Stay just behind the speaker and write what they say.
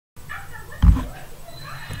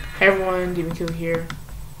Hey everyone, Demon Kill here.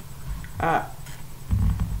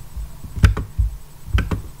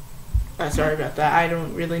 Sorry about that. I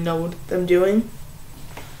don't really know what I'm doing.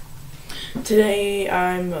 Today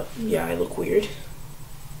I look weird.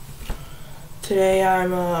 Today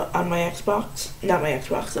I'm on my Xbox. Not my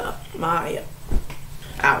Xbox, ow,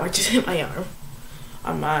 I just hit my arm.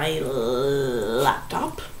 On my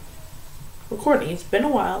laptop. Recording. It's been a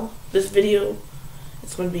while. This video,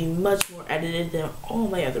 it's going to be much more edited than all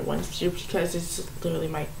my other ones just because it's literally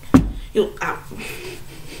my... Ow.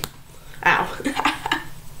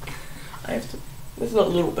 I have to... This is a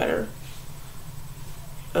little better.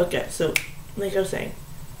 Okay, so, like I was saying,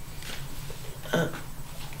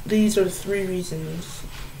 these are three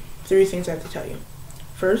things I have to tell you.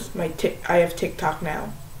 First, I have TikTok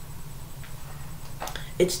now.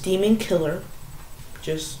 It's Demon Killer,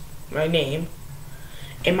 just my name,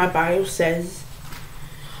 and my bio says,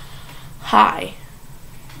 "Hi,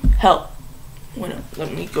 help."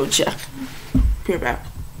 Let me go check. Be right back.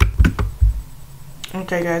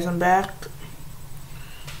 Okay, guys, I'm back.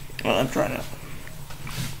 Well, I'm trying to.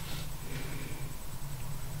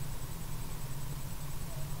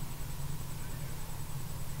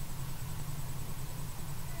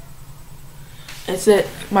 That's it.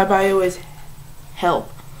 My bio is help.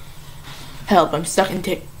 Help. I'm stuck in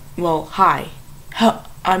hi. Help.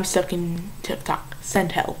 I'm stuck in TikTok.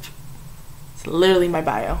 Send help. It's literally my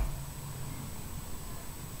bio.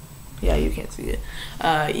 Yeah, you can't see it.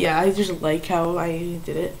 Yeah, I just like how I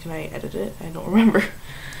did it. Can I edit it? I don't remember.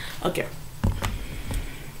 Okay.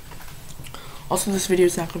 Also, this video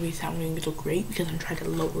is not going to be sounding so great because I'm trying to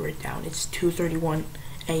lower it down. It's 2:31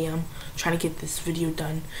 a.m. Trying to get this video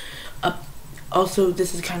done. Also,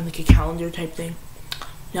 this is kind of like a calendar type thing.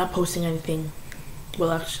 Not posting anything. Well,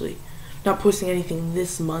 actually, not posting anything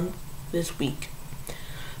this week.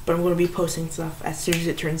 But I'm going to be posting stuff as soon as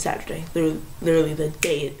it turns Saturday. Literally the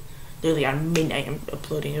day, literally on midnight, I'm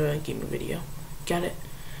uploading a gaming video. Got it?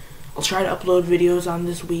 I'll try to upload videos on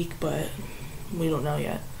this week, but we don't know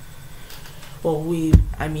yet. Well,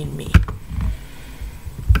 I mean me.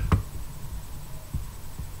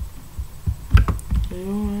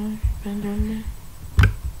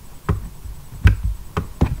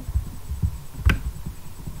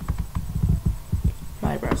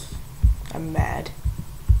 My eyebrows. I'm mad.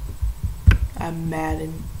 I'm mad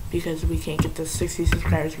because we can't get to 60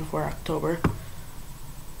 subscribers before October.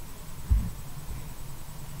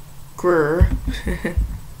 Grr.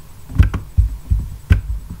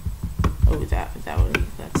 Oh,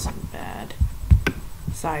 that's bad.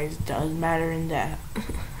 Size does matter in that.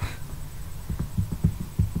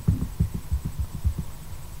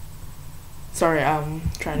 Sorry,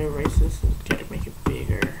 I'm trying to erase this and try to make it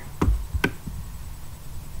bigger.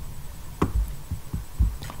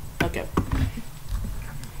 Okay.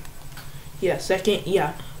 Yeah,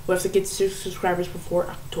 we have to get 6 subscribers before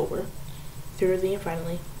October. Thirdly and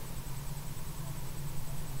finally,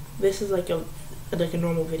 this is like a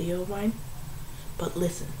normal video of mine, but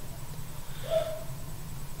listen.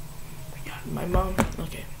 My mom.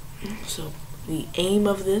 Okay, so the aim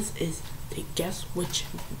of this is to guess which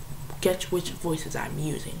voices I'm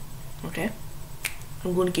using. Okay,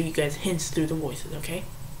 I'm going to give you guys hints through the voices. Okay.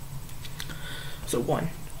 So 1.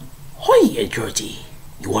 Hiya, Georgie.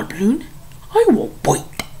 You want a balloon? I won't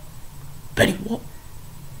bite. Pennywise.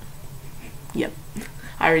 Yep,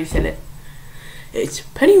 I already said it. It's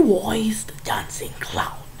Pennywise the Dancing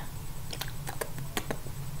Clown.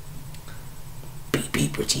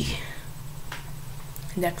 Beep, Richie.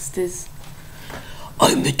 Next is,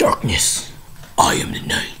 I'm the darkness. I am the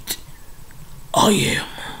night. I am.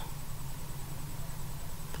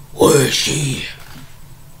 Where is she?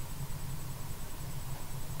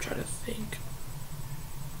 Try to think.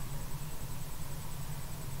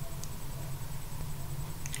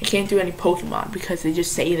 I can't do any Pokemon because they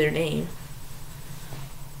just say their name.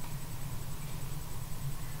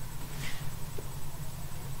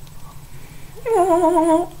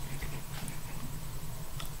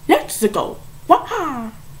 Let's go.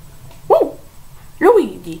 Wow. Woo.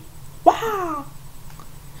 Luigi. Wow.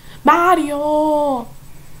 Mario.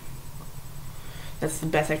 That's the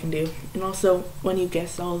best I can do. And also, when you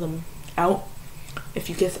guess all of them out, if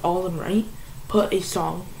you guess all of them right, put a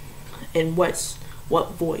song in what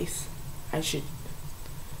voice I should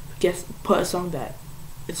guess. Put a song that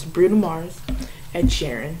it's Bruno Mars, Ed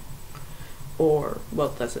Sheeran, or, well,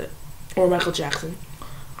 that's it, or Michael Jackson.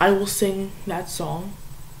 I will sing that song,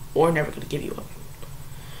 or Never Gonna Give You Up.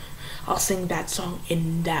 I'll sing that song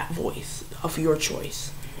in that voice of your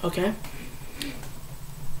choice. Okay?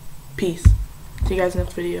 Peace. See you guys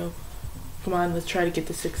next video. Come on, let's try to get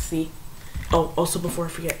to 60. Oh, also before I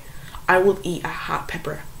forget, I will eat a hot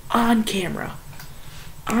pepper on camera.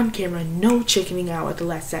 On camera, no chickening out at the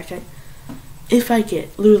last second. If I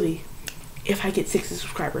get, literally, if I get 60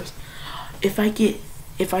 subscribers, if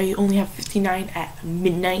I only have 59 at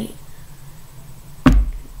midnight,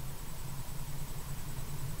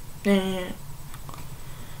 I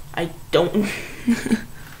don't.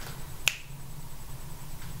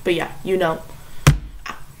 But yeah, you know,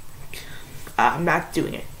 I'm not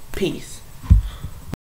doing it. Peace.